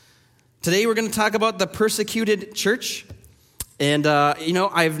Today we're going to talk about the persecuted church. And,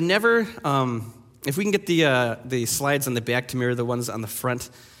 I've never, if we can get the slides on the back to mirror the ones on the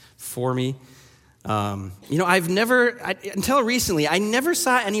front for me. I've never, until recently, I never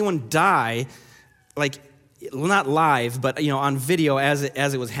saw anyone die, not live, but, on video as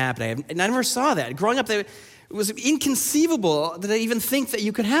it was happening. I never saw that. Growing up, it was inconceivable that I even think that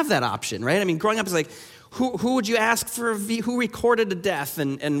you could have that option, right? I mean, growing up is like, who would you ask for, who recorded a death,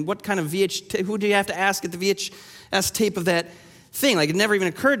 and what kind of who do you have to ask at the VHS tape of that thing? It never even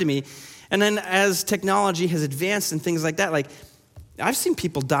occurred to me. And then as technology has advanced and things like that, I've seen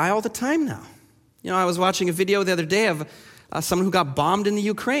people die all the time now. I was watching a video the other day of someone who got bombed in the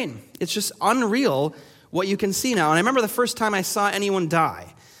Ukraine. It's just unreal what you can see now. And I remember the first time I saw anyone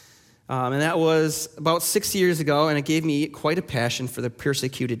die, and that was about 6 years ago, and it gave me quite a passion for the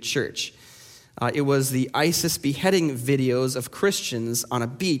persecuted church. It was the ISIS beheading videos of Christians on a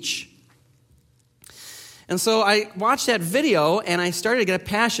beach. And so I watched that video, and I started to get a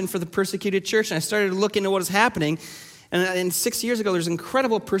passion for the persecuted church, and I started to look into what is happening. And 6 years ago, there's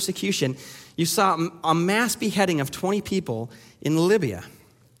incredible persecution. You saw a mass beheading of 20 people in Libya.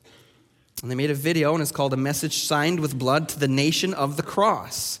 And they made a video, and it's called A Message Signed with Blood to the Nation of the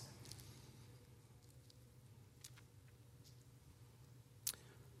Cross.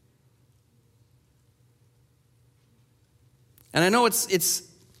 And I know it's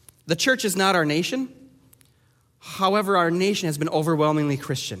the church is not our nation. However, our nation has been overwhelmingly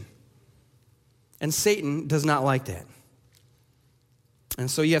Christian. And Satan does not like that. And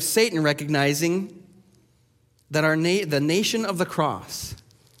so you have Satan recognizing that the nation of the cross.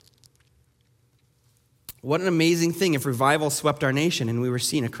 What an amazing thing if revival swept our nation and we were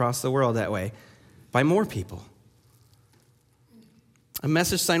seen across the world that way by more people. A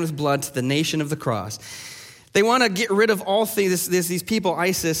message signed with blood to the nation of the cross. They want to get rid of all things, these people,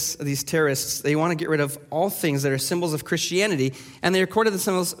 ISIS, these terrorists, they want to get rid of all things that are symbols of Christianity, and they recorded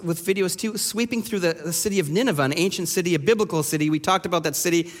themselves with videos too, sweeping through the city of Nineveh, an ancient city, a biblical city. We talked about that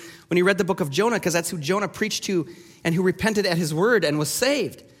city when you read the book of Jonah, because that's who Jonah preached to and who repented at his word and was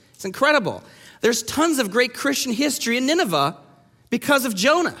saved. It's incredible. There's tons of great Christian history in Nineveh because of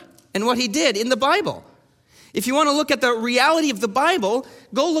Jonah and what he did in the Bible. If you want to look at the reality of the Bible,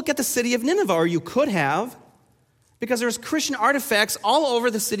 go look at the city of Nineveh, or you could have, because there's Christian artifacts all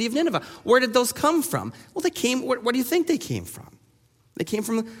over the city of Nineveh. Where did those come from? Well, where do you think they came from? They came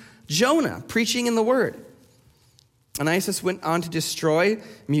from Jonah preaching in the word. And ISIS went on to destroy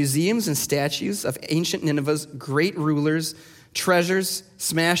museums and statues of ancient Nineveh's great rulers, treasures,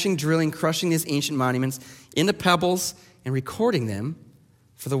 smashing, drilling, crushing these ancient monuments into pebbles and recording them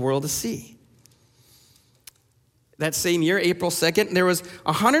for the world to see. That same year, April 2nd, there was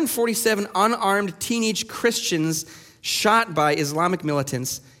 147 unarmed teenage Christians shot by Islamic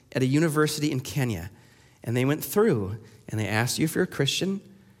militants at a university in Kenya. And they went through, and they asked you if you're a Christian,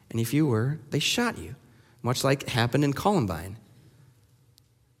 and if you were, they shot you, much like happened in Columbine.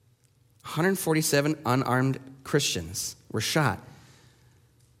 147 unarmed Christians were shot.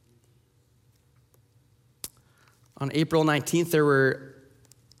 On April 19th, there were,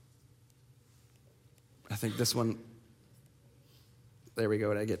 I think this one, there we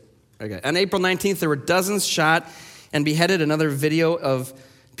go. Okay. On April 19th, there were dozens shot and beheaded. Another video of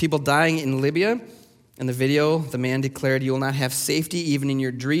people dying in Libya. In the video, the man declared, "You will not have safety even in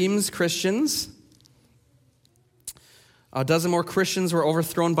your dreams, Christians." A dozen more Christians were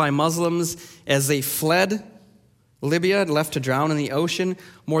overthrown by Muslims as they fled Libya and left to drown in the ocean.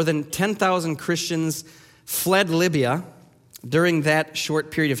 More than 10,000 Christians fled Libya during that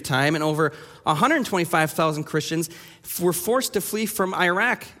short period of time, and over 125,000 Christians were forced to flee from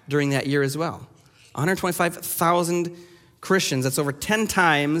Iraq during that year as well. 125,000 Christians, that's over 10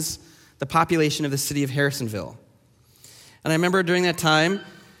 times the population of the city of Harrisonville. And I remember during that time,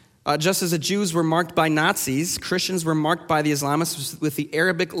 just as the Jews were marked by Nazis, Christians were marked by the Islamists with the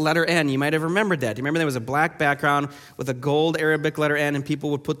Arabic letter N. You might have remembered that. You remember there was a black background with a gold Arabic letter N, and people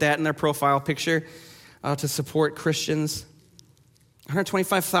would put that in their profile picture to support Christians.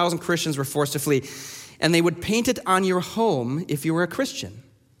 125,000 Christians were forced to flee, and they would paint it on your home if you were a Christian.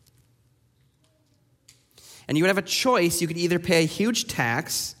 And you would have a choice. You could either pay a huge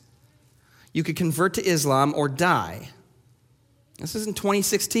tax, you could convert to Islam, or die. This is in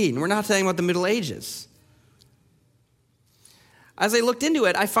 2016. We're not talking about the Middle Ages. As I looked into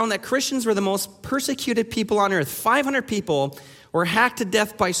it, I found that Christians were the most persecuted people on earth. 500 people were hacked to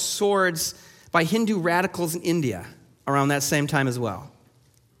death by swords by Hindu radicals in India around that same time as well.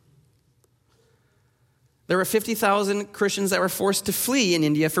 There were 50,000 Christians that were forced to flee in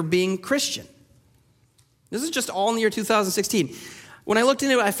India for being Christian. This is just all in the year 2016. When I looked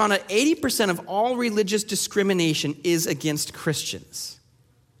into it, I found out 80% of all religious discrimination is against Christians.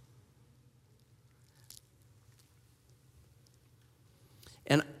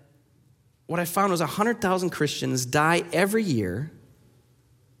 And what I found was 100,000 Christians die every year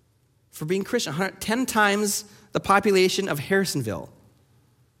for being Christian. 10 times the population of Harrisonville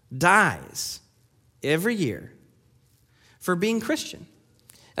dies every year for being Christian.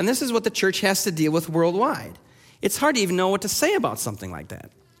 And this is what the church has to deal with worldwide. It's hard to even know what to say about something like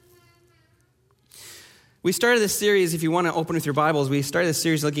that. We started this series, if you want to open with your Bibles, we started this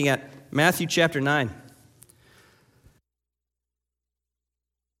series looking at Matthew chapter 9.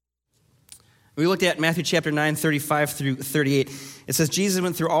 We looked at Matthew chapter 9, 35 through 38. It says, Jesus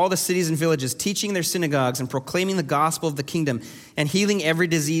went through all the cities and villages, teaching their synagogues and proclaiming the gospel of the kingdom and healing every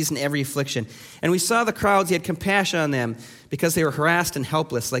disease and every affliction. And we saw the crowds, he had compassion on them because they were harassed and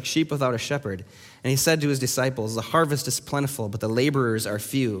helpless like sheep without a shepherd. And he said to his disciples, the harvest is plentiful, but the laborers are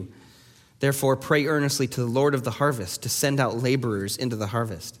few. Therefore, pray earnestly to the Lord of the harvest to send out laborers into the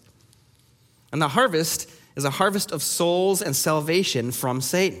harvest. And the harvest is a harvest of souls and salvation from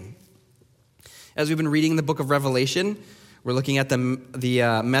Satan. As we've been reading the book of Revelation, we're looking at the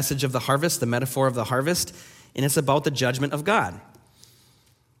message of the harvest, the metaphor of the harvest, and it's about the judgment of God.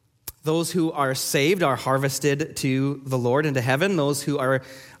 Those who are saved are harvested to the Lord and to heaven. Those who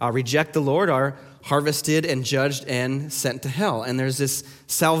reject the Lord are harvested and judged and sent to hell. And there's this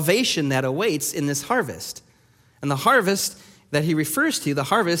salvation that awaits in this harvest. And the harvest that he refers to, the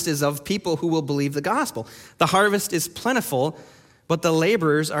harvest is of people who will believe the gospel. The harvest is plentiful, but the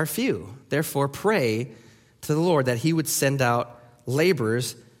laborers are few. Therefore, pray to the Lord that he would send out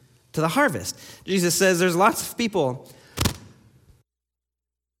laborers to the harvest. Jesus says there's lots of people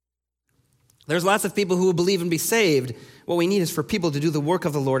who will believe and be saved. What we need is for people to do the work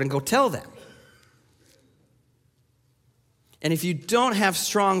of the Lord and go tell them. And if you don't have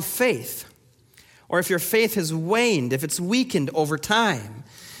strong faith, or if your faith has waned, if it's weakened over time,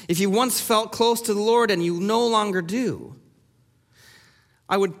 if you once felt close to the Lord and you no longer do,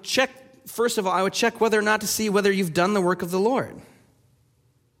 I would check whether or not to see whether you've done the work of the Lord.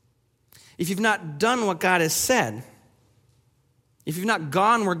 If you've not done what God has said, if you've not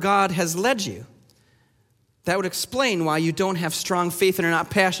gone where God has led you, that would explain why you don't have strong faith and are not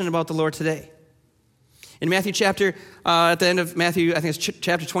passionate about the Lord today. In Matthew chapter, at the end of Matthew, I think it's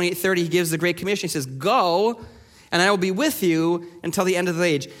chapter 28, 30, he gives the Great Commission. He says, go, and I will be with you until the end of the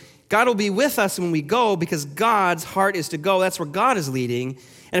age. God will be with us when we go because God's heart is to go. That's where God is leading.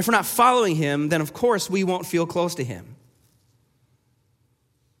 And if we're not following him, then of course we won't feel close to him.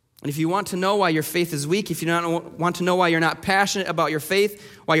 And if you want to know why your faith is weak, if you don't want to know why you're not passionate about your faith,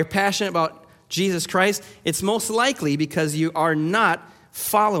 why you're passionate about Jesus Christ, it's most likely because you are not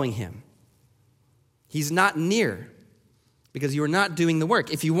following him. He's not near because you are not doing the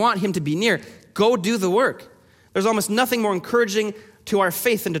work. If you want him to be near, go do the work. There's almost nothing more encouraging to our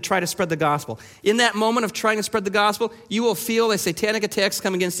faith than to try to spread the gospel. In that moment of trying to spread the gospel, you will feel a satanic attacks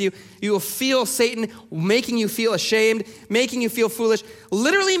come against you. You will feel Satan making you feel ashamed, making you feel foolish,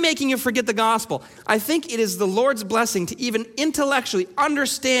 literally making you forget the gospel. I think it is the Lord's blessing to even intellectually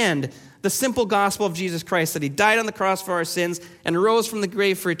understand the simple gospel of Jesus Christ, that he died on the cross for our sins and rose from the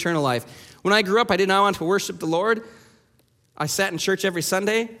grave for eternal life. When I grew up, I did not want to worship the Lord. I sat in church every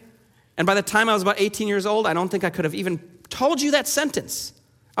Sunday, and by the time I was about 18 years old, I don't think I could have even told you that sentence.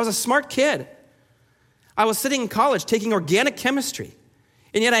 I was a smart kid. I was sitting in college taking organic chemistry,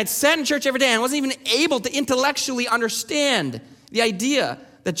 and yet I had sat in church every day and I wasn't even able to intellectually understand the idea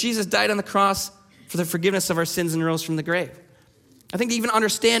that Jesus died on the cross for the forgiveness of our sins and rose from the grave. I think to even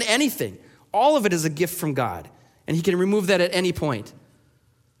understand anything, all of it is a gift from God, and he can remove that at any point.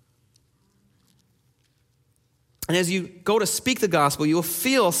 And as you go to speak the gospel, you will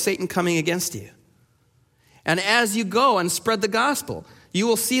feel Satan coming against you. And as you go and spread the gospel, you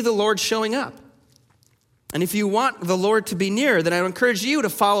will see the Lord showing up. And if you want the Lord to be near, then I would encourage you to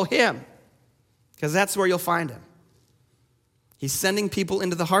follow him, because that's where you'll find him. He's sending people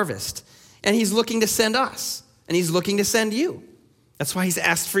into the harvest, and he's looking to send us, and he's looking to send you. That's why he's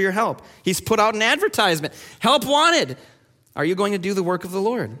asked for your help. He's put out an advertisement. Help wanted. Are you going to do the work of the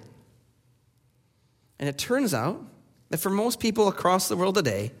Lord? And it turns out that for most people across the world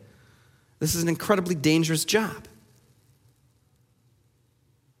today, this is an incredibly dangerous job.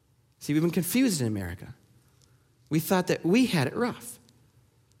 See, we've been confused in America. We thought that we had it rough.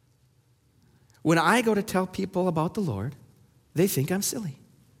 When I go to tell people about the Lord, they think I'm silly.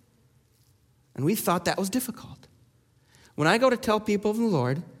 And we thought that was difficult. When I go to tell people of the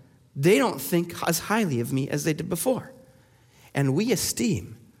Lord, they don't think as highly of me as they did before. And we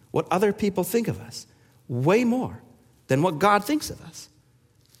esteem what other people think of us way more than what God thinks of us.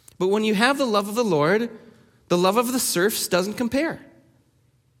 But when you have the love of the Lord, the love of the serfs doesn't compare.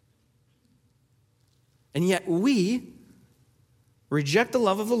 And yet we reject the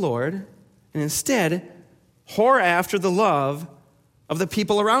love of the Lord and instead whore after the love of the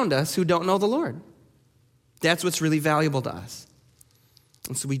people around us who don't know the Lord. That's what's really valuable to us.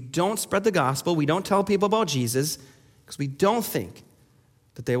 And so we don't spread the gospel, we don't tell people about Jesus, because we don't think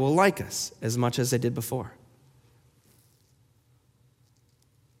that they will like us as much as they did before.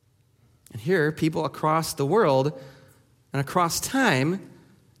 And here, people across the world and across time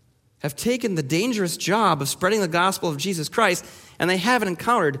have taken the dangerous job of spreading the gospel of Jesus Christ, and they haven't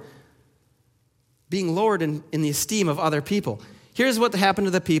encountered being lowered in the esteem of other people. Here's what happened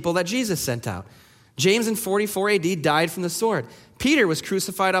to the people that Jesus sent out. James in 44 AD died from the sword. Peter was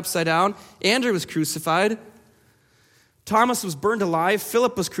crucified upside down. Andrew was crucified. Thomas was burned alive.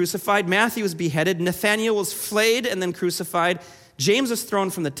 Philip was crucified. Matthew was beheaded. Nathanael was flayed and then crucified. James was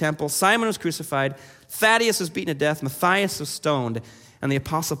thrown from the temple. Simon was crucified. Thaddeus was beaten to death. Matthias was stoned. And the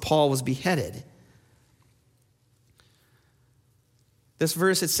apostle Paul was beheaded. This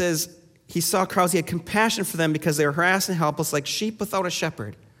verse, it says, he saw crowds. He had compassion for them because they were harassed and helpless like sheep without a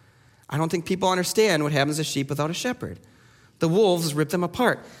shepherd. I don't think people understand what happens to sheep without a shepherd. The wolves rip them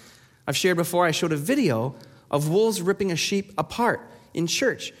apart. I've shared before, I showed a video of wolves ripping a sheep apart in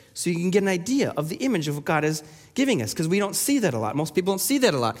church so you can get an idea of the image of what God is giving us, because we don't see that a lot. Most people don't see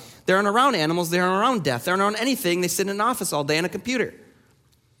that a lot. They aren't around animals. They aren't around death. They aren't around anything. They sit in an office all day on a computer.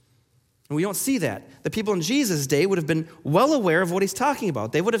 And we don't see that. The people in Jesus' day would have been well aware of what he's talking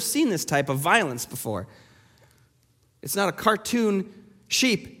about. They would have seen this type of violence before. It's not a cartoon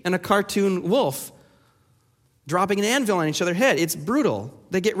sheep and a cartoon wolf dropping an anvil on each other's head. It's brutal.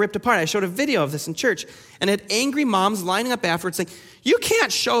 They get ripped apart. I showed a video of this in church and had angry moms lining up afterwards saying, you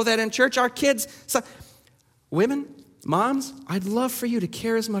can't show that in church. Our kids... So, women, moms, I'd love for you to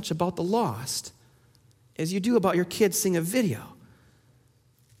care as much about the lost as you do about your kids seeing a video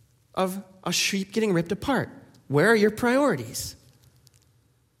of a sheep getting ripped apart. Where are your priorities?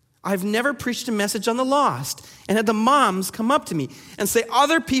 I've never preached a message on the lost and had the moms come up to me and say,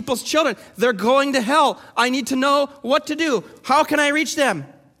 other people's children, they're going to hell. I need to know what to do. How can I reach them?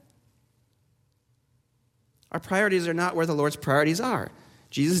 Our priorities are not where the Lord's priorities are.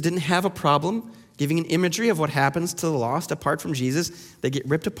 Jesus didn't have a problem giving an imagery of what happens to the lost apart from Jesus. They get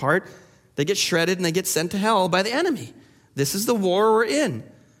ripped apart, they get shredded, and they get sent to hell by the enemy. This is the war we're in.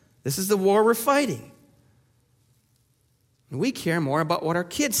 This is the war we're fighting. And we care more about what our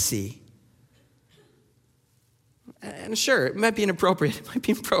kids see. And sure, it might be inappropriate. It might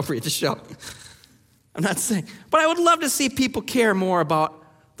be appropriate to show. I'm not saying. But I would love to see people care more about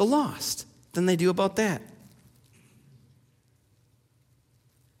the lost than they do about that.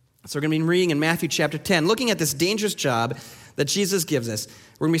 So we're going to be reading in Matthew chapter 10, looking at this dangerous job that Jesus gives us.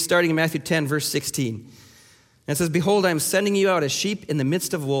 We're going to be starting in Matthew 10, verse 16. And it says, behold, I am sending you out as sheep in the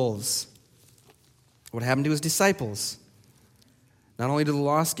midst of wolves. What happened to his disciples? Not only did the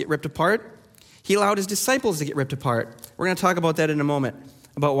lost get ripped apart, he allowed his disciples to get ripped apart. We're going to talk about that in a moment,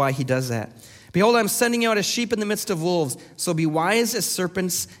 about why he does that. Behold, I am sending you out as sheep in the midst of wolves. So be wise as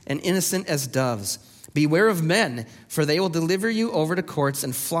serpents and innocent as doves. Beware of men, for they will deliver you over to courts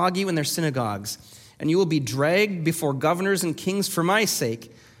and flog you in their synagogues. And you will be dragged before governors and kings for my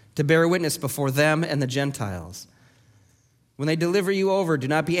sake, to bear witness before them and the Gentiles. When they deliver you over, do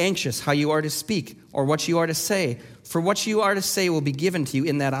not be anxious how you are to speak or what you are to say, for what you are to say will be given to you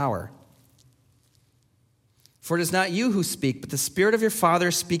in that hour. For it is not you who speak, but the Spirit of your Father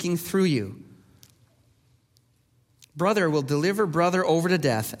speaking through you. Brother will deliver brother over to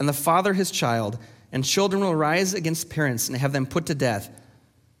death, and the father his child, and children will rise against parents and have them put to death.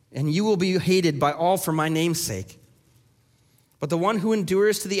 And you will be hated by all for my name's sake. But the one who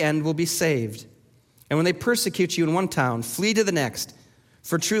endures to the end will be saved. And when they persecute you in one town, flee to the next.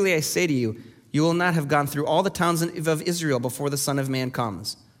 For truly I say to you, you will not have gone through all the towns of Israel before the Son of Man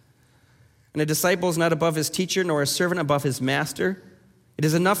comes. And a disciple is not above his teacher, nor a servant above his master. It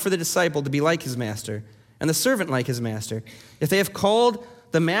is enough for the disciple to be like his master, and the servant like his master. If they have called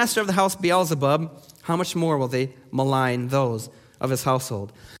the master of the house Beelzebub, how much more will they malign those of his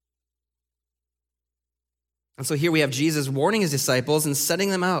household? And so here we have Jesus warning his disciples and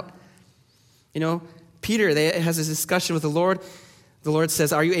setting them out. You know, Peter has this discussion with the Lord. The Lord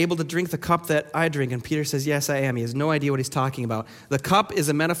says, are you able to drink the cup that I drink? And Peter says, yes, I am. He has no idea what he's talking about. The cup is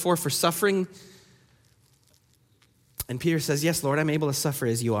a metaphor for suffering. And Peter says, yes, Lord, I'm able to suffer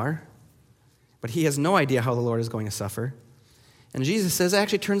as you are. But he has no idea how the Lord is going to suffer. And Jesus says,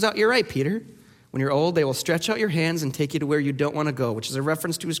 actually, it turns out you're right, Peter. When you're old, they will stretch out your hands and take you to where you don't want to go, which is a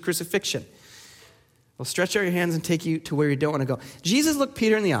reference to his crucifixion. He'll stretch out your hands and take you to where you don't want to go. Jesus looked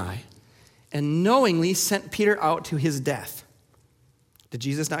Peter in the eye and knowingly sent Peter out to his death. Did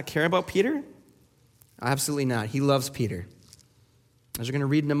Jesus not care about Peter? Absolutely not. He loves Peter. As you're going to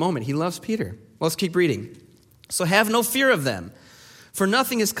read in a moment, he loves Peter. Well, let's keep reading. So have no fear of them, for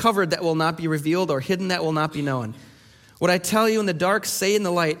nothing is covered that will not be revealed or hidden that will not be known. What I tell you in the dark, say in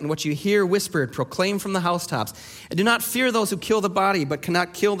the light, and what you hear whispered, proclaim from the housetops. And do not fear those who kill the body, but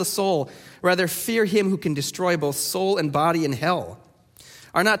cannot kill the soul. Rather, fear him who can destroy both soul and body in hell.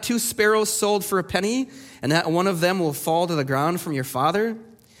 Are not 2 sparrows sold for a penny, and not one of them will fall to the ground from your Father?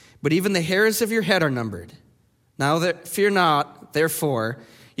 But even the hairs of your head are numbered. Now fear not, therefore,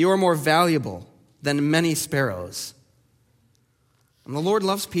 you are more valuable than many sparrows. And the Lord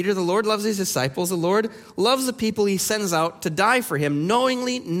loves Peter. The Lord loves his disciples. The Lord loves the people he sends out to die for him,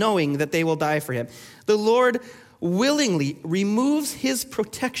 knowing that they will die for him. The Lord willingly removes his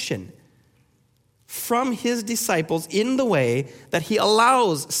protection from his disciples in the way that he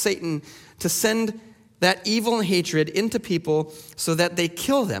allows Satan to send that evil and hatred into people so that they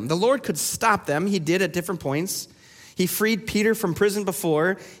kill them. The Lord could stop them. He did at different points. He freed Peter from prison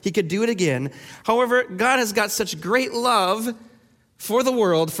before. He could do it again. However, God has got such great love for the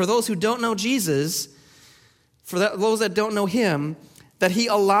world, for those who don't know Jesus, for those that don't know him, that he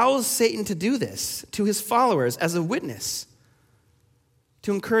allows Satan to do this to his followers as a witness,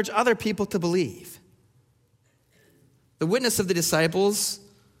 to encourage other people to believe. The witness of the disciples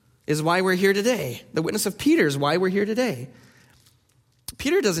is why we're here today. The witness of Peter is why we're here today.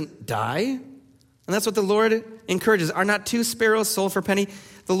 Peter doesn't die, and that's what the Lord encourages. Are not 2 sparrows sold for a penny?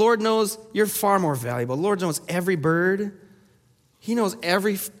 The Lord knows you're far more valuable. The Lord knows every bird. He knows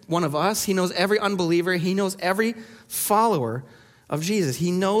every one of us. He knows every unbeliever. He knows every follower of Jesus. He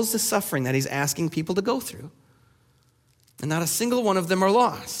knows the suffering that he's asking people to go through. And not a single one of them are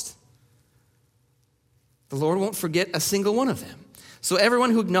lost. The Lord won't forget a single one of them. So everyone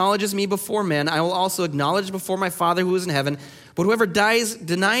who acknowledges me before men, I will also acknowledge before my Father who is in heaven. But whoever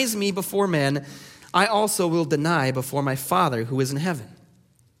denies me before men, I also will deny before my Father who is in heaven.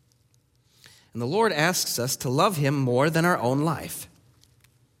 And the Lord asks us to love him more than our own life.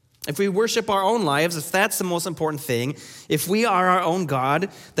 If we worship our own lives, if that's the most important thing, if we are our own God,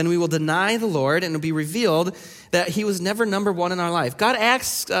 then we will deny the Lord and it will be revealed that he was never number one in our life. God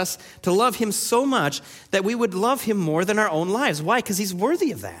asks us to love him so much that we would love him more than our own lives. Why? Because he's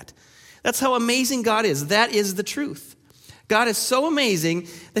worthy of that. That's how amazing God is. That is the truth. God is so amazing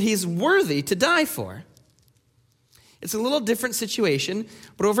that he's worthy to die for. It's a little different situation,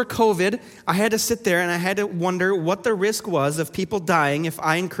 but over COVID, I had to sit there and I had to wonder what the risk was of people dying if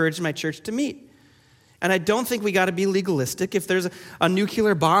I encouraged my church to meet. And I don't think we got to be legalistic. If there's a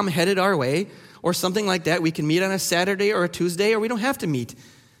nuclear bomb headed our way or something like that, we can meet on a Saturday or a Tuesday, or we don't have to meet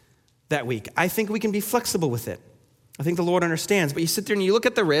that week. I think we can be flexible with it. I think the Lord understands. But you sit there and you look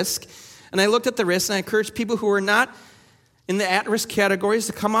at the risk, and I looked at the risk and I encouraged people who are not in the at-risk categories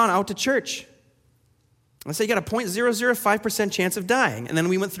to come on out to church. I said, you got a 0.005% chance of dying. And then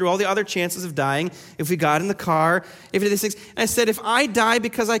we went through all the other chances of dying if we got in the car, if we did these things. And I said, if I die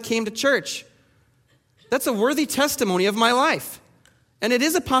because I came to church, that's a worthy testimony of my life. And it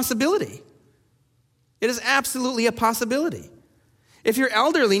is a possibility. It is absolutely a possibility. If you're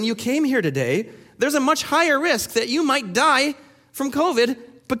elderly and you came here today, there's a much higher risk that you might die from COVID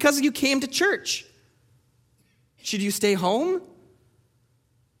because you came to church. Should you stay home?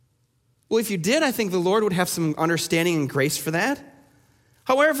 Well, if you did, I think the Lord would have some understanding and grace for that.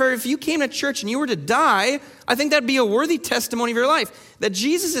 However, if you came to church and you were to die, I think that'd be a worthy testimony of your life. That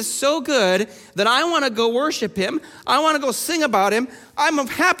Jesus is so good that I want to go worship him. I want to go sing about him. I'm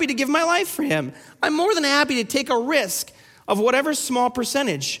happy to give my life for him. I'm more than happy to take a risk of whatever small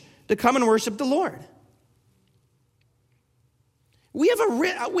percentage to come and worship the Lord. We have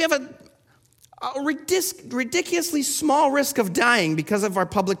a ridiculously small risk of dying because of our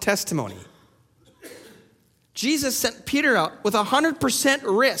public testimony. Jesus sent Peter out with 100%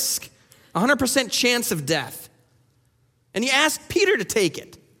 risk, 100% chance of death. And he asked Peter to take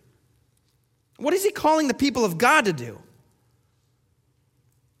it. What is he calling the people of God to do?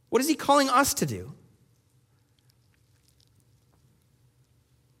 What is he calling us to do?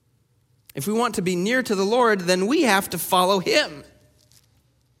 If we want to be near to the Lord, then we have to follow him.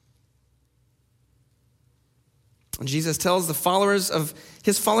 And Jesus tells the followers of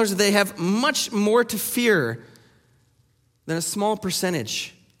his followers that they have much more to fear than a small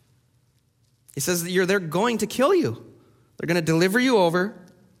percentage. He says that they're going to kill you. They're going to deliver you over.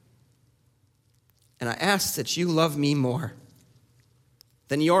 And I ask that you love me more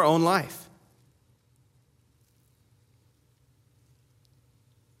than your own life.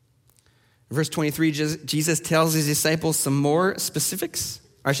 Verse 23, Jesus tells his disciples some more specifics.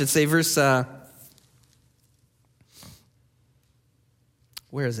 Or I should say where is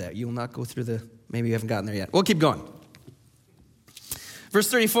that? You will not go through maybe you haven't gotten there yet. We'll keep going. Verse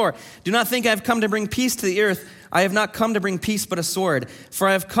 34, do not think I have come to bring peace to the earth. I have not come to bring peace but a sword. For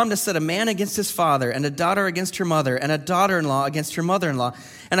I have come to set a man against his father, and a daughter against her mother, and a daughter-in-law against her mother-in-law.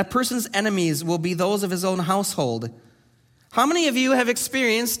 And a person's enemies will be those of his own household. How many of you have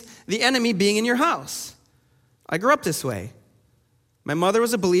experienced the enemy being in your house? I grew up this way. My mother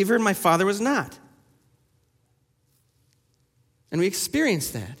was a believer and my father was not. And we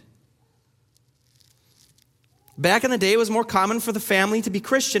experienced that. Back in the day, it was more common for the family to be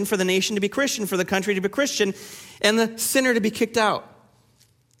Christian, for the nation to be Christian, for the country to be Christian, and the sinner to be kicked out.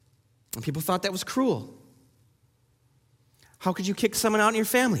 And people thought that was cruel. How could you kick someone out in your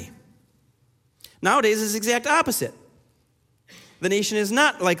family? Nowadays, it's the exact opposite. The nation is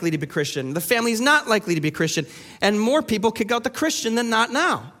not likely to be Christian. The family is not likely to be Christian. And more people kick out the Christian than not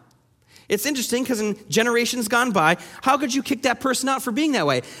now. It's interesting because in generations gone by, how could you kick that person out for being that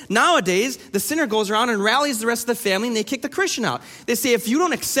way? Nowadays, the sinner goes around and rallies the rest of the family and they kick the Christian out. They say, if you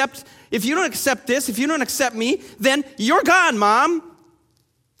don't accept this, if you don't accept me, then you're gone, Mom.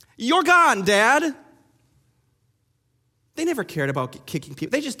 You're gone, Dad. They never cared about kicking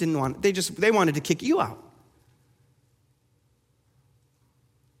people. They wanted to kick you out.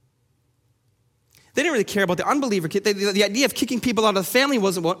 They didn't really care about the unbeliever kid. The idea of kicking people out of the family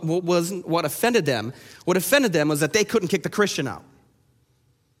wasn't what offended them. What offended them was that they couldn't kick the Christian out.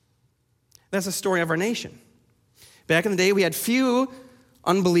 That's the story of our nation. Back in the day, we had few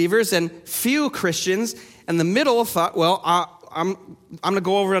unbelievers and few Christians, and the middle thought, well, I'm going to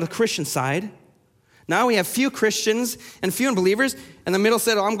go over to the Christian side. Now we have few Christians and few unbelievers, and the middle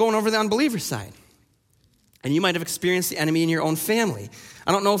said, I'm going over to the unbeliever side. And you might have experienced the enemy in your own family.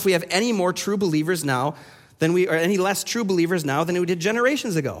 I don't know if we have any more true believers now or any less true believers now than we did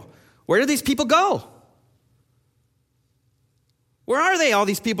generations ago. Where did these people go? Where are they, all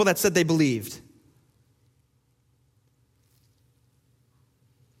these people that said they believed?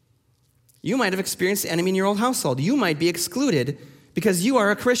 You might have experienced the enemy in your own household. You might be excluded because you are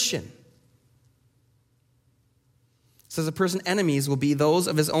a Christian. It says a person's enemies will be those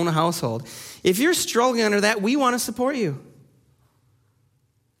of his own household. If you're struggling under that, we want to support you.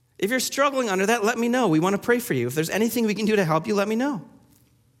 If you're struggling under that, let me know. We want to pray for you. If there's anything we can do to help you, let me know.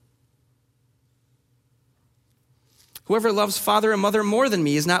 Whoever loves father and mother more than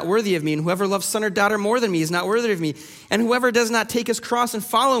me is not worthy of me, and whoever loves son or daughter more than me is not worthy of me. And whoever does not take his cross and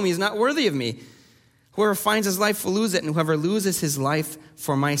follow me is not worthy of me. Whoever finds his life will lose it, and whoever loses his life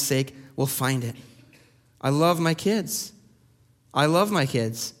for my sake will find it. I love my kids. I love my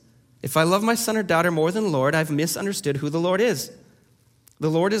kids. If I love my son or daughter more than the Lord, I've misunderstood who the Lord is. The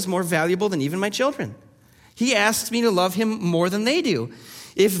Lord is more valuable than even my children. He asks me to love him more than they do.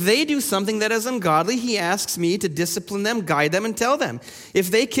 If they do something that is ungodly, he asks me to discipline them, guide them, and tell them. If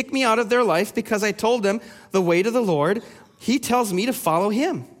they kick me out of their life because I told them the way to the Lord, he tells me to follow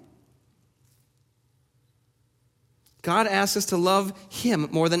him. God asks us to love him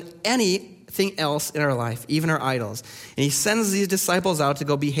more than anything else in our life, even our idols. And he sends these disciples out to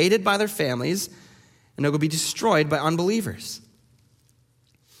go be hated by their families and to go be destroyed by unbelievers.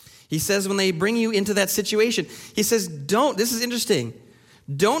 He says when they bring you into that situation, he says, this is interesting,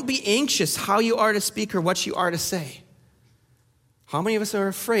 don't be anxious how you are to speak or what you are to say. How many of us are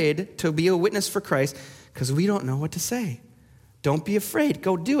afraid to be a witness for Christ because we don't know what to say? Don't be afraid.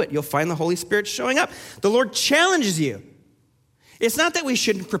 Go do it. You'll find the Holy Spirit showing up. The Lord challenges you. It's not that we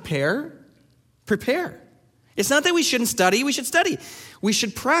shouldn't prepare. Prepare. It's not that we shouldn't study. We should study. We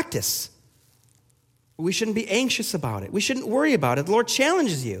should practice. We shouldn't be anxious about it. We shouldn't worry about it. The Lord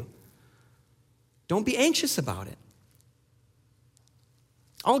challenges you. Don't be anxious about it.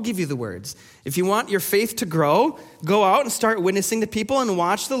 I'll give you the words. If you want your faith to grow, go out and start witnessing to people and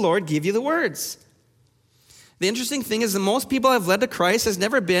watch the Lord give you the words. The interesting thing is that most people I've led to Christ has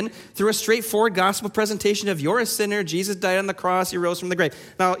never been through a straightforward gospel presentation of you're a sinner, Jesus died on the cross, he rose from the grave.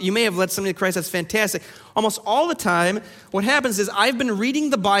 Now, you may have led somebody to Christ, that's fantastic. Almost all the time, what happens is I've been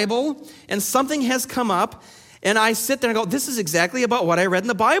reading the Bible and something has come up and I sit there and go, this is exactly about what I read in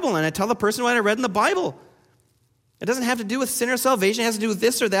the Bible. And I tell the person what I read in the Bible. It doesn't have to do with sin or salvation. It has to do with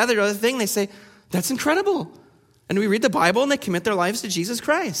this or that or other thing. They say, that's incredible. And we read the Bible and they commit their lives to Jesus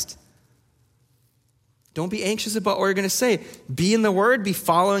Christ. Don't be anxious about what you're going to say. Be in the Word, be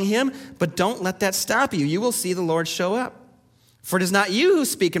following him, but don't let that stop you. You will see the Lord show up. For it is not you who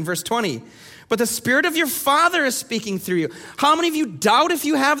speak in verse 20, but the Spirit of your Father is speaking through you. How many of you doubt if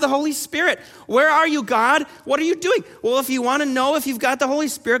you have the Holy Spirit? Where are you, God? What are you doing? Well, if you want to know if you've got the Holy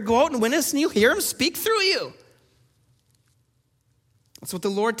Spirit, go out and witness, and you'll hear him speak through you. That's what the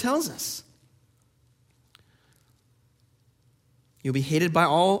Lord tells us. You'll be hated by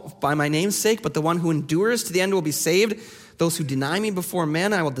all by my name's sake, but the one who endures to the end will be saved. Those who deny me before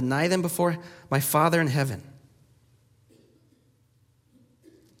men, I will deny them before my Father in heaven.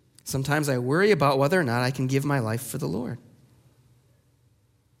 Sometimes I worry about whether or not I can give my life for the Lord.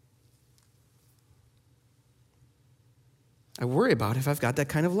 I worry about if I've got that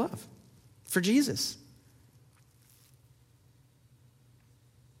kind of love for Jesus.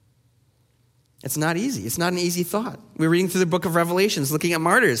 It's not easy. It's not an easy thought. We're reading through the book of Revelations, looking at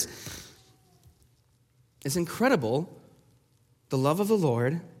martyrs. It's incredible, the love of the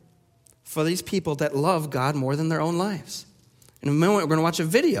Lord for these people that love God more than their own lives. In a moment, we're going to watch a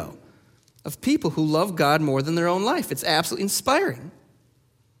video of people who love God more than their own life. It's absolutely inspiring.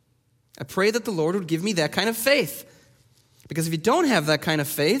 I pray that the Lord would give me that kind of faith. Because if you don't have that kind of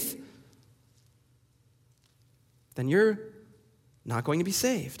faith, then you're not going to be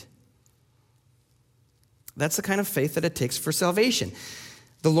saved. That's the kind of faith that it takes for salvation.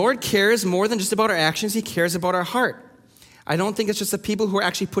 The Lord cares more than just about our actions. He cares about our heart. I don't think it's just the people who are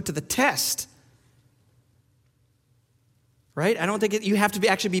actually put to the test. Right? I don't think you have to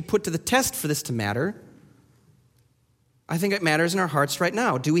actually be put to the test for this to matter. I think it matters in our hearts right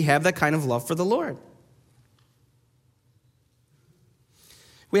now. Do we have that kind of love for the Lord?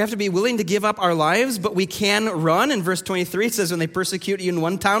 We have to be willing to give up our lives, but we can run. In verse 23, it says, when they persecute you in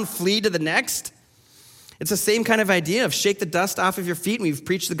one town, flee to the next. It's the same kind of idea of shake the dust off of your feet and we've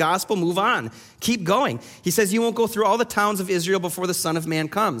preached the gospel, move on. Keep going. He says you won't go through all the towns of Israel before the Son of Man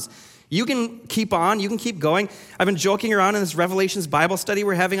comes. You can keep on. You can keep going. I've been joking around in this Revelations Bible study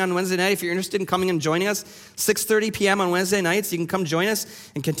we're having on Wednesday night. If you're interested in coming and joining us, 6:30 p.m. on Wednesday nights, you can come join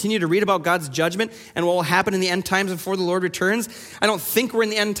us and continue to read about God's judgment and what will happen in the end times before the Lord returns. I don't think we're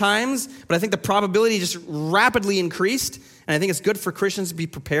in the end times, but I think the probability just rapidly increased, and I think it's good for Christians to be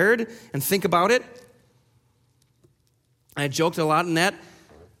prepared and think about it. I joked a lot in that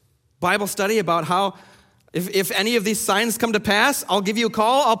Bible study about how if any of these signs come to pass, I'll give you a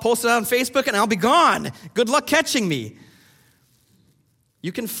call, I'll post it on Facebook, and I'll be gone. Good luck catching me.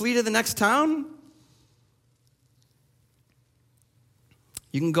 You can flee to the next town.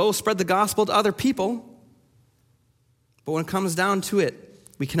 You can go spread the gospel to other people. But when it comes down to it,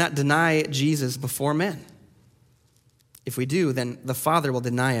 we cannot deny Jesus before men. If we do, then the Father will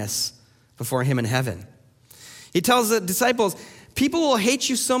deny us before him in heaven. He tells the disciples, people will hate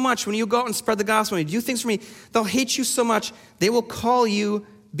you so much when you go out and spread the gospel. When you do things for me, they'll hate you so much, they will call you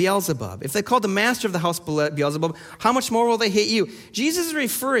Beelzebub. If they called the master of the house Beelzebub, how much more will they hate you? Jesus is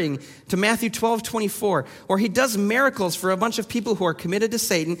referring to Matthew 12:24, where he does miracles for a bunch of people who are committed to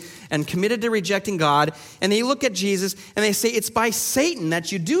Satan and committed to rejecting God. And they look at Jesus and they say, it's by Satan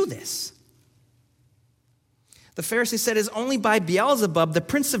that you do this. The Pharisees said, it's only by Beelzebub, the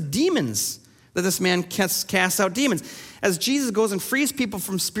prince of demons, that this man casts out demons. As Jesus goes and frees people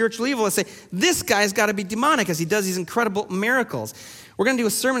from spiritual evil, they say, this guy's got to be demonic as he does these incredible miracles. We're going to do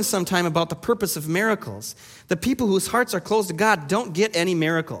a sermon sometime about the purpose of miracles. The people whose hearts are closed to God don't get any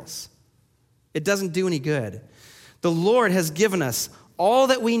miracles. It doesn't do any good. The Lord has given us all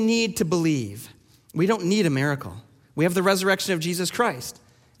that we need to believe. We don't need a miracle. We have the resurrection of Jesus Christ.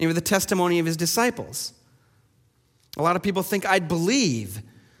 And we have the testimony of his disciples. A lot of people think, I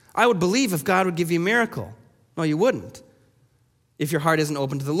would believe if God would give you a miracle. No, you wouldn't, if your heart isn't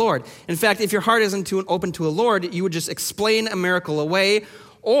open to the Lord. In fact, if your heart isn't open to a Lord, you would just explain a miracle away,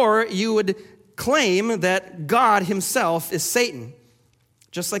 or you would claim that God himself is Satan,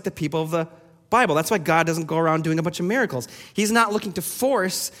 just like the people of the Bible. That's why God doesn't go around doing a bunch of miracles. He's not looking to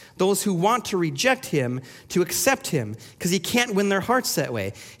force those who want to reject him to accept him, because he can't win their hearts that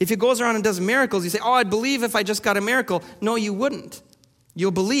way. If he goes around and does miracles, you say, I'd believe if I just got a miracle. No, you wouldn't.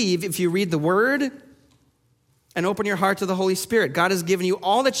 You'll believe if you read the Word and open your heart to the Holy Spirit. God has given you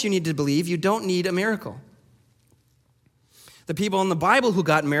all that you need to believe. You don't need a miracle. The people in the Bible who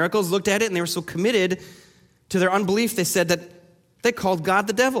got miracles looked at it and they were so committed to their unbelief, they said that they called God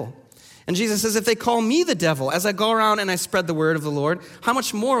the devil. And Jesus says, if they call me the devil as I go around and I spread the word of the Lord, how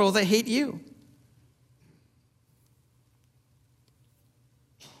much more will they hate you?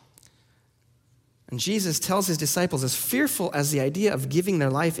 And Jesus tells his disciples, as fearful as the idea of giving their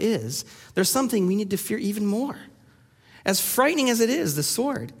life is, there's something we need to fear even more. As frightening as it is, the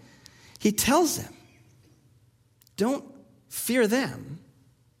sword, he tells them, don't fear them.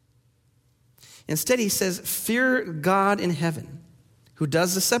 Instead, he says, fear God in heaven, who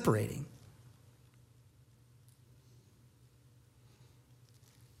does the separating.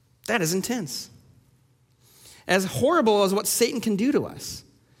 That is intense. As horrible as what Satan can do to us,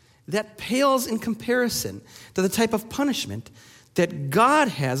 that pales in comparison to the type of punishment that God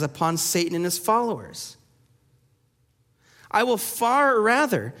has upon Satan and his followers. I will far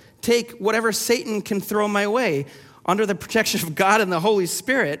rather take whatever Satan can throw my way under the protection of God and the Holy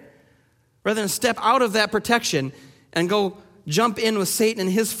Spirit, rather than step out of that protection and go jump in with Satan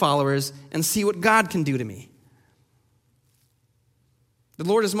and his followers and see what God can do to me. The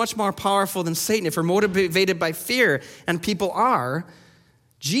Lord is much more powerful than Satan. If we're motivated by fear, and people are,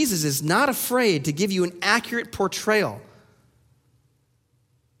 Jesus is not afraid to give you an accurate portrayal.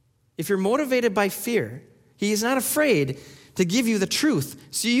 If you're motivated by fear, he is not afraid to give you the truth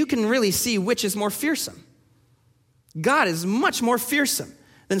so you can really see which is more fearsome. God is much more fearsome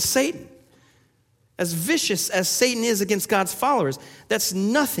than Satan. As vicious as Satan is against God's followers, that's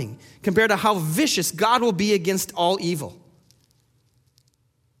nothing compared to how vicious God will be against all evil.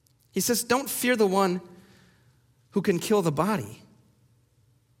 He says, don't fear the one who can kill the body.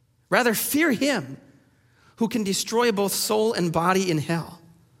 Rather, fear him who can destroy both soul and body in hell.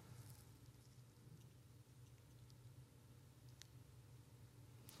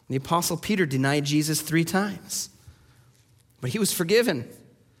 The Apostle Peter denied Jesus 3 times. But he was forgiven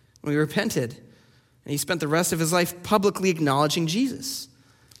when he repented. And he spent the rest of his life publicly acknowledging Jesus.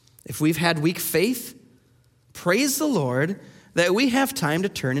 If we've had weak faith, praise the Lord that we have time to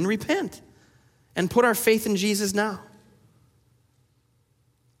turn and repent and put our faith in Jesus now.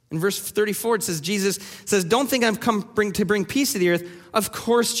 In verse 34, it says, Jesus says, don't think I've come to bring peace to the earth. Of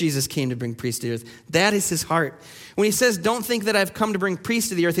course Jesus came to bring peace to the earth. That is his heart. When he says, don't think that I've come to bring peace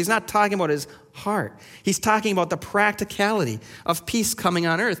to the earth, he's not talking about his heart. He's talking about the practicality of peace coming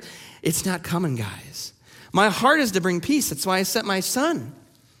on earth. It's not coming, guys. My heart is to bring peace. That's why I sent my son.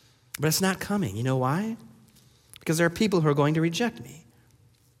 But it's not coming. You know why? Because there are people who are going to reject me.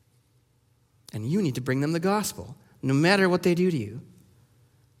 And you need to bring them the gospel, no matter what they do to you.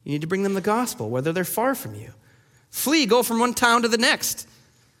 You need to bring them the gospel, whether they're far from you. Flee, go from one town to the next.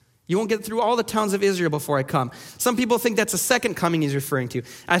 You won't get through all the towns of Israel before I come. Some people think that's a second coming he's referring to.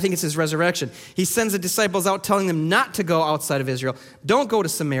 I think it's his resurrection. He sends the disciples out telling them not to go outside of Israel. Don't go to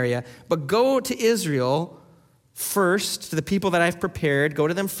Samaria, but go to Israel first, to the people that I've prepared. Go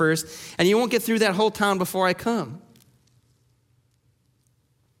to them first, and you won't get through that whole town before I come.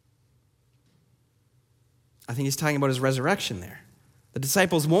 I think he's talking about his resurrection there. The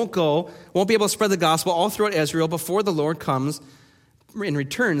disciples won't be able to spread the gospel all throughout Israel before the Lord comes and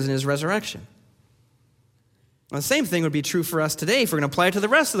returns in his resurrection. Well, the same thing would be true for us today if we're going to apply it to the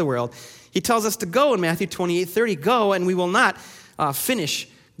rest of the world. He tells us to go in Matthew 28:30, go, and we will not finish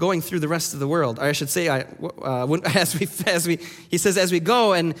going through the rest of the world. Or I should say, he says, as we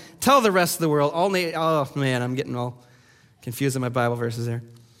go and tell the rest of the world, oh man, I'm getting all confused in my Bible verses there.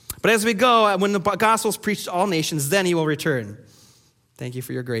 But as we go, when the gospel is preached to all nations, then he will return. Thank you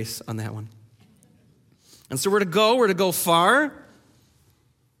for your grace on that one. And so we're to go far,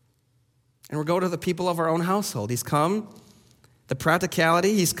 and we're go to the people of our own household. He's come, the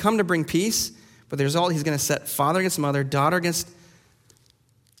practicality, he's come to bring peace, but he's going to set father against mother, daughter against.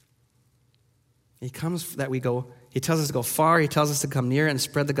 He comes that we go, he tells us to go far, he tells us to come near and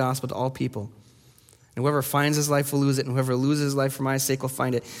spread the gospel to all people. And whoever finds his life will lose it, and whoever loses his life for my sake will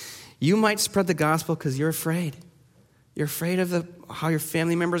find it. You might spread the gospel because you're afraid. You're afraid of how your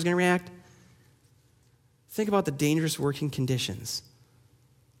family member is going to react. Think about the dangerous working conditions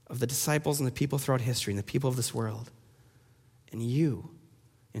of the disciples and the people throughout history and the people of this world. And you,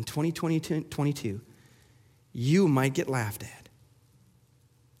 in 2022, you might get laughed at.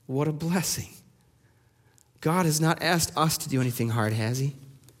 What a blessing. God has not asked us to do anything hard, has he?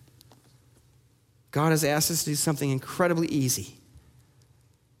 God has asked us to do something incredibly easy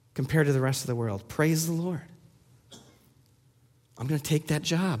compared to the rest of the world. Praise the Lord. I'm going to take that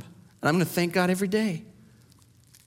job, and I'm going to thank God every day.